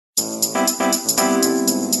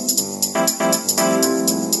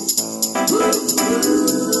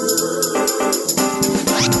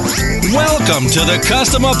Welcome to the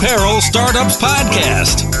Custom Apparel Startups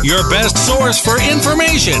Podcast, your best source for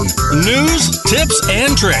information, news, tips,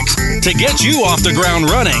 and tricks to get you off the ground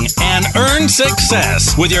running and earn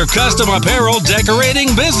success with your custom apparel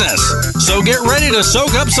decorating business. So get ready to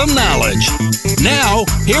soak up some knowledge. Now,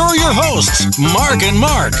 here are your hosts, Mark and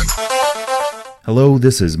Mark. Hello,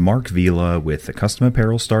 this is Mark Vila with the Custom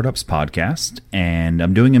Apparel Startups Podcast, and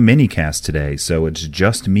I'm doing a mini cast today, so it's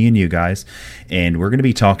just me and you guys, and we're going to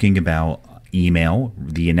be talking about email,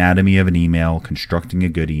 the anatomy of an email, constructing a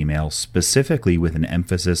good email, specifically with an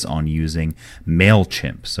emphasis on using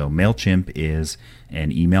MailChimp. So MailChimp is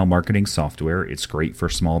an email marketing software. It's great for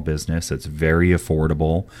small business. It's very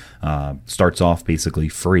affordable, starts off basically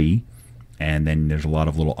free. And then there's a lot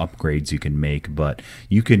of little upgrades you can make, but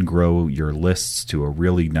you can grow your lists to a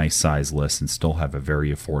really nice size list and still have a very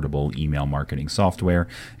affordable email marketing software.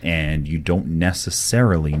 And you don't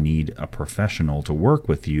necessarily need a professional to work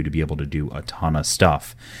with you to be able to do a ton of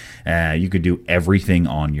stuff. You could do everything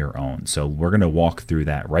on your own. So we're going to walk through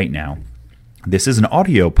that right now. This is an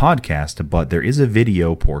audio podcast, but there is a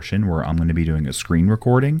video portion where I'm going to be doing a screen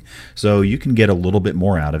recording. So you can get a little bit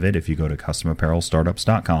more out of it if you go to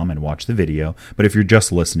customapparelstartups.com and watch the video. But if you're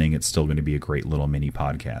just listening, it's still going to be a great little mini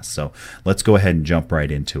podcast. So let's go ahead and jump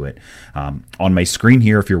right into it. On my screen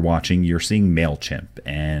here, if you're watching, you're seeing MailChimp,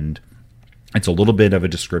 and it's a little bit of a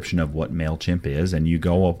description of what MailChimp is. And you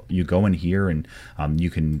go in here and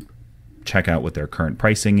you can check out what their current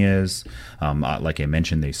pricing is. Like I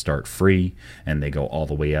mentioned, they start free and they go all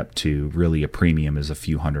the way up to really a premium is a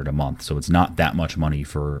few $100 a month. So it's not that much money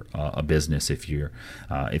for a business if you're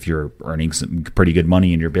earning some pretty good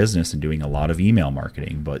money in your business and doing a lot of email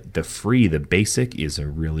marketing. But the basic is a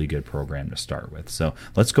really good program to start with. So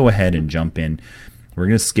let's go ahead and jump in. We're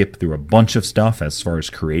going to skip through a bunch of stuff as far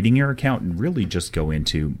as creating your account and really just go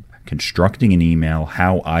into constructing an email,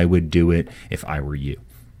 how I would do it if I were you.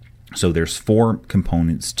 So there's 4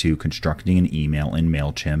 components to constructing an email in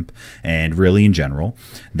MailChimp, and really in general.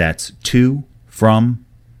 That's to, from,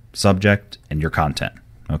 subject, and your content.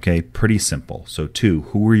 Okay, pretty simple. So to,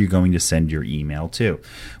 who are you going to send your email to?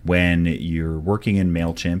 When you're working in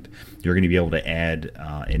MailChimp, you're going to be able to add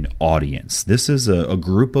an audience. This is a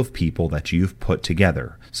group of people that you've put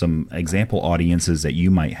together. Some example audiences that you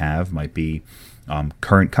might have might be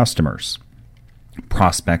current customers,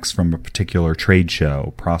 prospects from a particular trade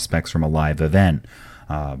show, prospects from a live event,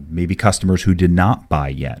 maybe customers who did not buy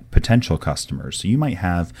yet, potential customers. So you might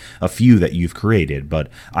have a few that you've created, but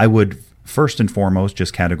I would first and foremost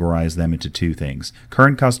just categorize them into 2 things: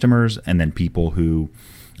 current customers and then people who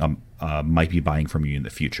might be buying from you in the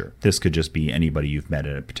future. This could just be anybody you've met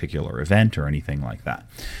at a particular event or anything like that.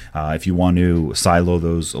 If you want to silo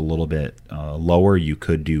those a little bit lower, you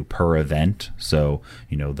could do per event. So,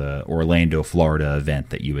 the Orlando, Florida event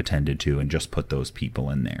that you attended to, and just put those people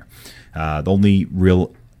in there. The only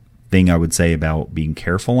real thing I would say about being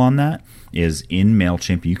careful on that is in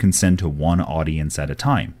MailChimp, you can send to one audience at a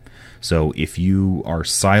time. So if you are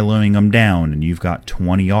siloing them down and you've got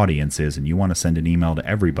 20 audiences and you want to send an email to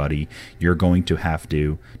everybody, you're going to have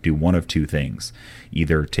to do one of 2 things.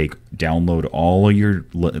 Either download all of your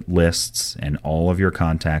lists and all of your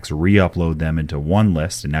contacts, re-upload them into one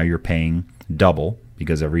list, and now you're paying double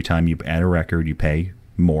because every time you add a record, you pay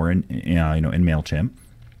more in MailChimp.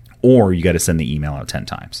 Or you got to send the email out 10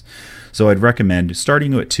 times. So I'd recommend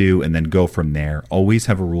starting at 2 and then go from there. Always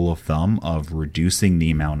have a rule of thumb of reducing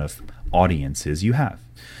the amount of audiences you have.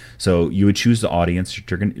 So you would choose the audience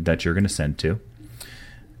that you're going to send to.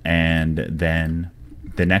 And then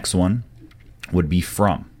the next one would be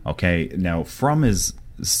from. Okay, now from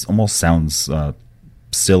almost sounds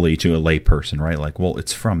silly to a layperson, right? Like, well,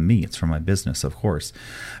 it's from me, it's from my business, of course.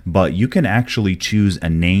 But you can actually choose a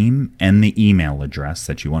name and the email address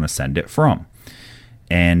that you want to send it from.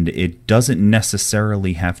 And it doesn't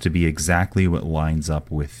necessarily have to be exactly what lines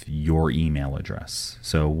up with your email address.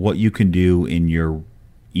 So what you can do in your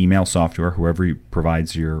email software, whoever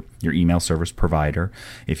provides your email service provider,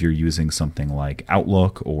 if you're using something like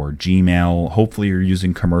Outlook or Gmail, hopefully you're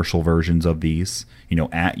using commercial versions of these,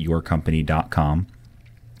 at yourcompany.com.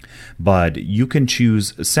 But you can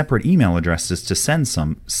choose separate email addresses to send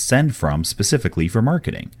from specifically for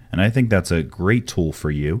marketing. And I think that's a great tool for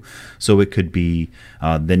you. So it could be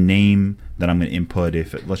the name that I'm going to input.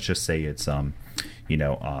 Let's just say it's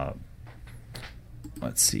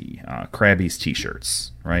Krabby's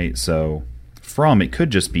T-shirts, right? So it could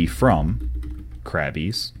just be from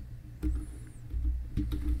Krabby's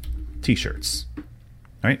T-shirts.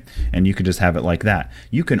 Right? And you could just have it like that.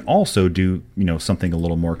 You can also do, something a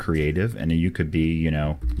little more creative, and you could be,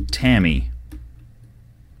 Tammy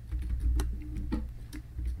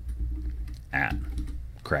at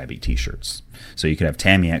Krabby T-shirts. So you could have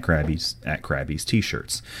Tammy at Krabby's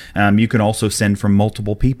T-shirts. You can also send from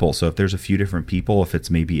multiple people. So if there's a few different people, if it's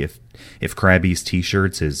maybe if Krabby's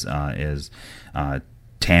T-shirts is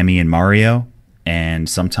Tammy and Mario, and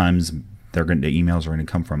sometimes the emails are going to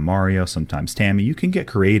come from Mario, sometimes Tammy. You can get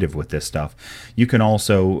creative with this stuff. You can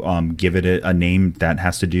also give it a name that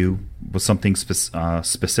has to do with something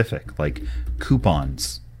specific, like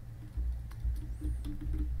coupons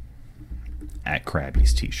at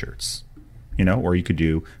Krabby's T-shirts, or you could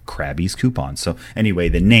do Krabby's coupons. So anyway,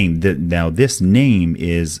 the name, now this name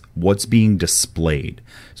is what's being displayed.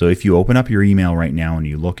 So if you open up your email right now and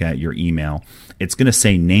you look at your email, it's going to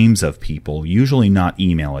say names of people, usually not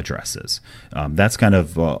email addresses. That's kind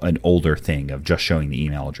of an older thing of just showing the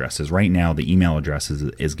email addresses. Right now, the email address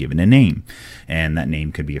is given a name, and that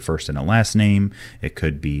name could be a first and a last name. It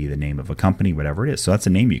could be the name of a company, whatever it is. So that's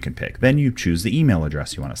a name you can pick. Then you choose the email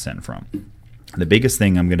address you want to send from. The biggest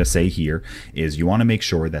thing I'm going to say here is you want to make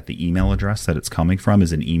sure that the email address that it's coming from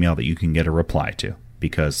is an email that you can get a reply to,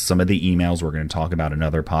 because some of the emails we're going to talk about in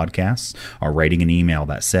other podcasts are writing an email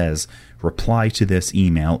that says, reply to this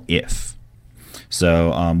email if.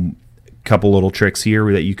 So couple little tricks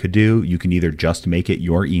here that you could do. You can either just make it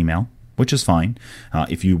your email, which is fine.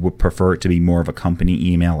 If you would prefer it to be more of a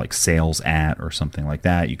company email, like sales at or something like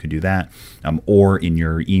that, you could do that. Or in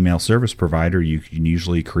your email service provider, you can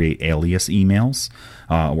usually create alias emails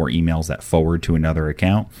or emails that forward to another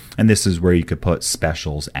account. And this is where you could put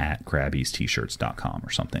specials at Krabby'sT-shirts.com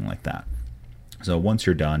or something like that. So once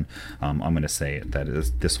you're done, I'm going to say that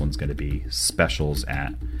this one's going to be specials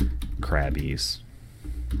at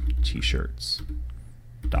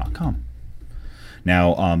Krabby'sT-shirts.com.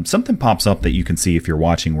 Now, something pops up that you can see if you're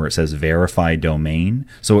watching where it says verify domain.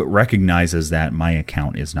 So it recognizes that my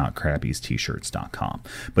account is not Krabby'sT-shirts.com.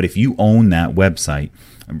 But if you own that website,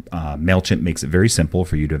 MailChimp makes it very simple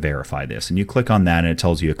for you to verify this. And you click on that and it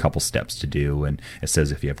tells you a couple steps to do. And it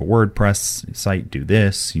says if you have a WordPress site, do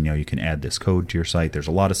this. You can add this code to your site. There's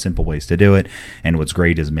a lot of simple ways to do it. And what's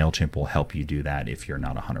great is MailChimp will help you do that if you're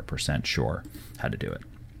not 100% sure how to do it.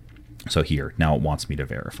 So here, now it wants me to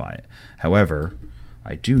verify it. However,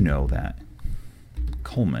 I do know that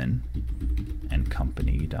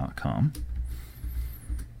ColemanandCompany.com.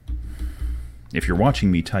 If you're watching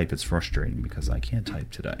me type, it's frustrating because I can't type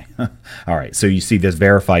today. All right, so you see this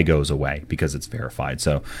verify goes away because it's verified.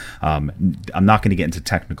 So I'm not going to get into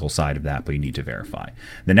technical side of that, but you need to verify.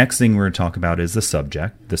 The next thing we're going to talk about is the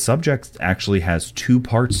subject. The subject actually has two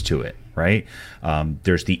parts to it, right?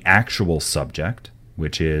 There's the actual subject,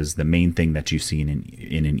 which is the main thing that you see in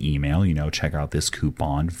an email. Check out this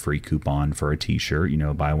free coupon for a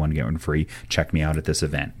t-shirt, buy one, get one free, check me out at this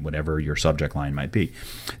event, whatever your subject line might be.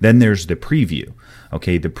 Then there's the preview.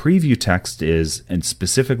 Okay, the preview text is, and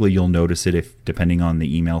specifically you'll notice it depending on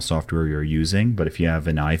the email software you're using, but if you have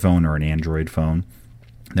an iPhone or an Android phone,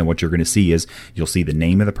 then what you're going to see is you'll see the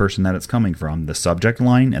name of the person that it's coming from, the subject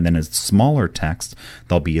line, and then a smaller text,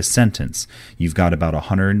 there'll be a sentence. You've got about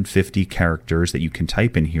 150 characters that you can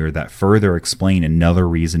type in here that further explain another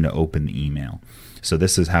reason to open the email. So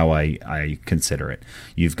this is how I consider it.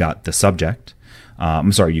 You've got the subject.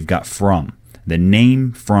 You've got from. The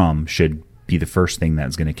name from should be the first thing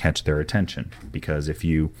that's going to catch their attention, because if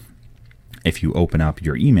you open up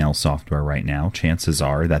your email software right now, chances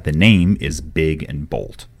are that the name is big and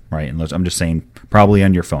bold, right? And I'm just saying, probably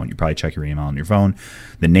on your phone. You probably check your email on your phone.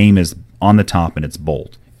 The name is on the top and it's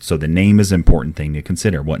bold. So the name is an important thing to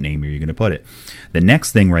consider. What name are you going to put it? The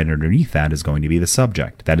next thing right underneath that is going to be the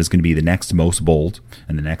subject. That is going to be the next most bold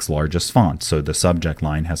and the next largest font. So the subject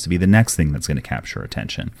line has to be the next thing that's going to capture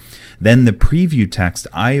attention. Then the preview text,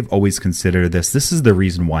 I've always considered this. This is the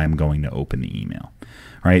reason why I'm going to open the email.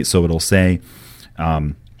 Right, so it'll say,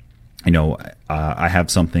 I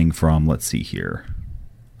have something from, let's see here.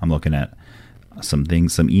 I'm looking at some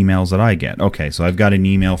emails that I get. Okay, so I've got an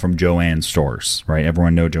email from Joann Stores, right?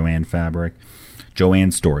 Everyone know Joann Fabric?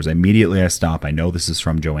 Joann Stores. Immediately I stop. I know this is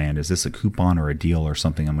from Joann. Is this a coupon or a deal or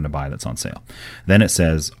something I'm going to buy that's on sale? Then it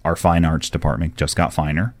says, our fine arts department just got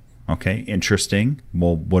finer. Okay, interesting.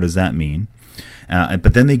 Well, what does that mean?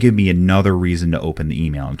 But then they give me another reason to open the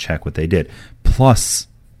email and check what they did. Plus,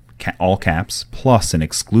 all caps, plus an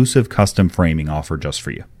exclusive custom framing offer just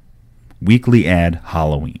for you. Weekly ad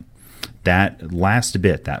Halloween. That last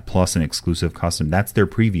bit, that plus an exclusive custom, that's their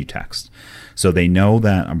preview text. So they know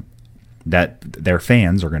that their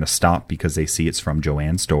fans are going to stop because they see it's from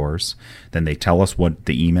Joann Stores. Then they tell us what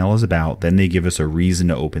the email is about. Then they give us a reason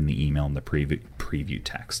to open the email in the preview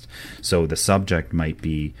text. So the subject might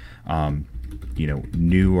be,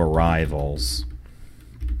 new arrivals,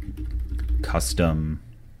 custom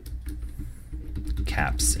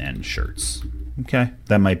caps and shirts. Okay,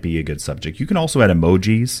 that might be a good subject. You can also add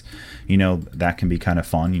emojis. That can be kind of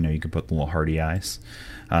fun. You can put the little hearty eyes,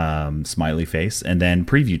 smiley face, and then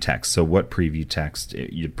preview text. So what preview text?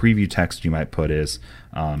 Preview text you might put is,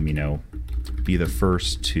 be the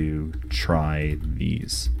first to try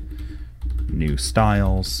these new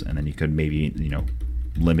styles, and then you could maybe,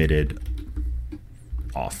 limited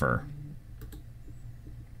offer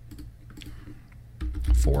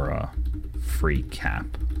for a free cap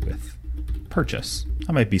with purchase.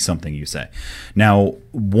 That might be something you say. Now,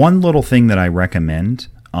 one little thing that I recommend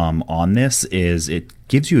on this is it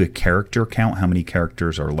gives you a character count, how many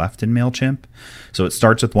characters are left in MailChimp. So it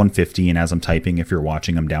starts with 150, and as I'm typing, if you're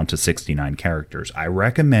watching, I'm down to 69 characters. I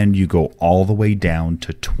recommend you go all the way down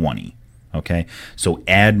to 20. Okay, so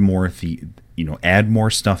add more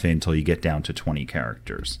stuff in until you get down to 20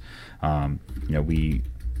 characters. We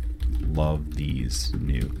love these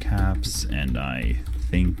new caps, and I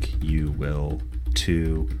think you will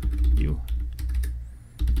too. You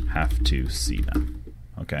have to see them.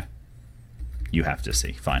 Okay. You have to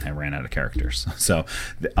see. Fine, I ran out of characters. So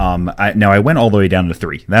I went all the way down to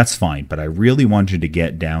 3. That's fine, but I really want you to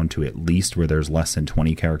get down to at least where there's less than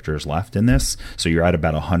 20 characters left in this. So you're at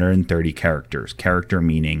about 130 characters. Character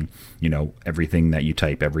meaning, everything that you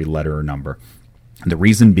type, every letter or number. The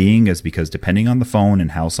reason being is because depending on the phone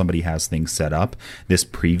and how somebody has things set up, this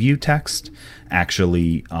preview text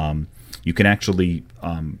actually, you can actually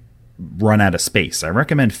run out of space. I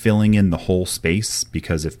recommend filling in the whole space,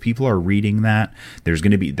 because if people are reading that,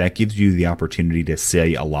 that gives you the opportunity to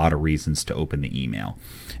say a lot of reasons to open the email.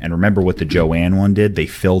 And remember what the Joanne one did? They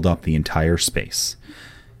filled up the entire space.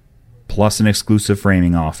 Plus an exclusive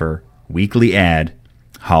framing offer, weekly ad,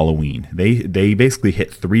 Halloween. They basically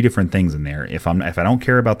hit 3 different things in there. If I don't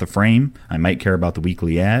care about the frame, I might care about the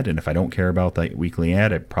weekly ad, and if I don't care about the weekly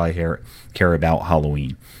ad, I probably care about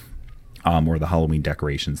Halloween. Or the Halloween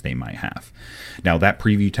decorations they might have. Now, that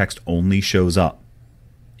preview text only shows up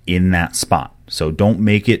in that spot. So don't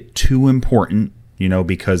make it too important,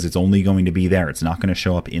 because it's only going to be there. It's not going to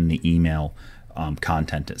show up in the email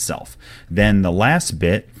content itself. Then the last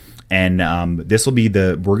bit, and this will be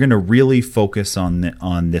we're going to really focus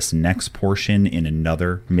on this next portion in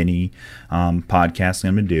another mini podcast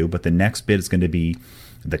I'm going to do. But the next bit is going to be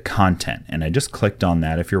the content. And I just clicked on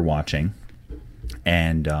that if you're watching.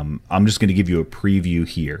 And I'm just going to give you a preview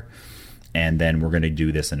here, and then we're going to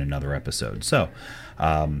do this in another episode. So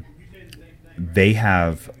they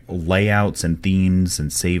have layouts and themes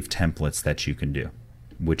and save templates that you can do,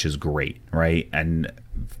 which is great, right? And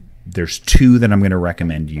there's 2 that I'm going to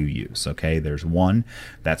recommend you use, okay? There's one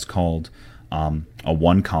that's called a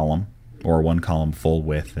 1-column or 1-column full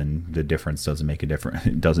width, and the difference doesn't make a difference.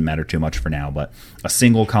 It doesn't matter too much for now, but a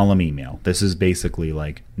single column email. This is basically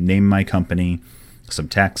like name my company, some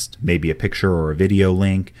text, maybe a picture or a video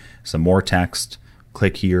link, some more text,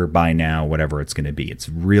 click here, buy now, whatever it's going to be. It's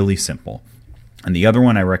really simple. And the other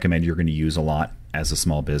one I recommend you're going to use a lot as a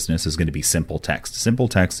small business is going to be simple text. Simple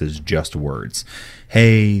text is just words.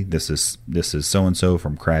 Hey, this is so-and-so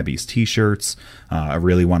from Krabby's T-shirts. I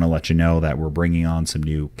really want to let you know that we're bringing on some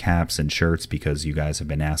new caps and shirts because you guys have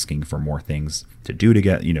been asking for more things to do,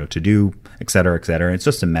 et cetera, et cetera. It's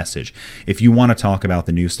just a message. If you want to talk about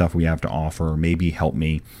the new stuff we have to offer, or maybe help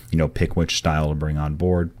me, pick which style to bring on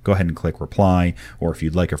board, go ahead and click reply, or if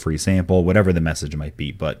you'd like a free sample, whatever the message might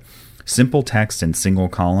be. But simple text and single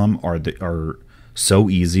column are so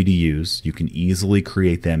easy to use. You can easily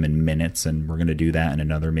create them in minutes, and we're going to do that in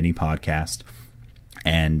another mini podcast.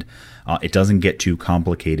 And it doesn't get too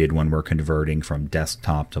complicated when we're converting from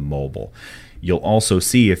desktop to mobile. You'll also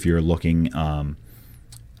see, if you're looking on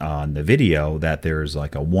the video, that there's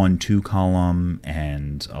like a 1-2 column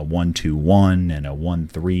and a 1-2-1 and a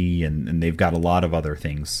 1-3, and they've got a lot of other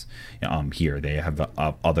things here. They have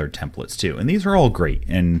other templates too, and these are all great,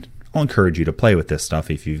 and I'll encourage you to play with this stuff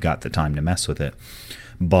if you've got the time to mess with it.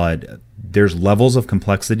 But there's levels of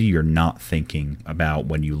complexity you're not thinking about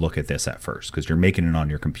when you look at this at first, because you're making it on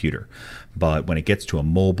your computer. But when it gets to a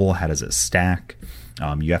mobile, how does it stack?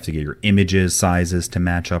 You have to get your images sizes to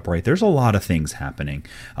match up right. There's a lot of things happening.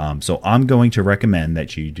 So I'm going to recommend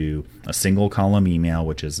that you do a single column email,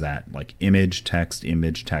 which is that like image, text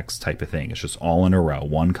type of thing. It's just all in a row,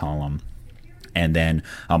 1 column. And then,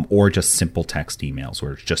 or just simple text emails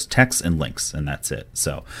where it's just text and links, and that's it.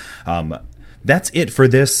 So that's it for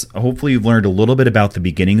this. Hopefully you've learned a little bit about the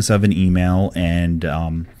beginnings of an email, and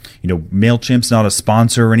MailChimp's not a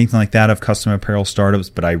sponsor or anything like that of Custom Apparel Startups,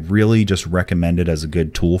 but I really just recommend it as a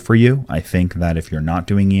good tool for you. I think that if you're not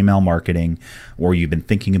doing email marketing, or you've been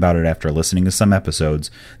thinking about it after listening to some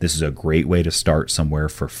episodes, this is a great way to start somewhere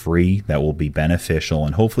for free that will be beneficial.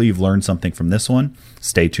 And hopefully you've learned something from this one.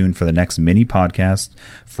 Stay tuned for the next mini podcast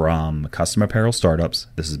from Custom Apparel Startups.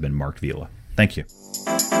 This has been Mark Vila. Thank you.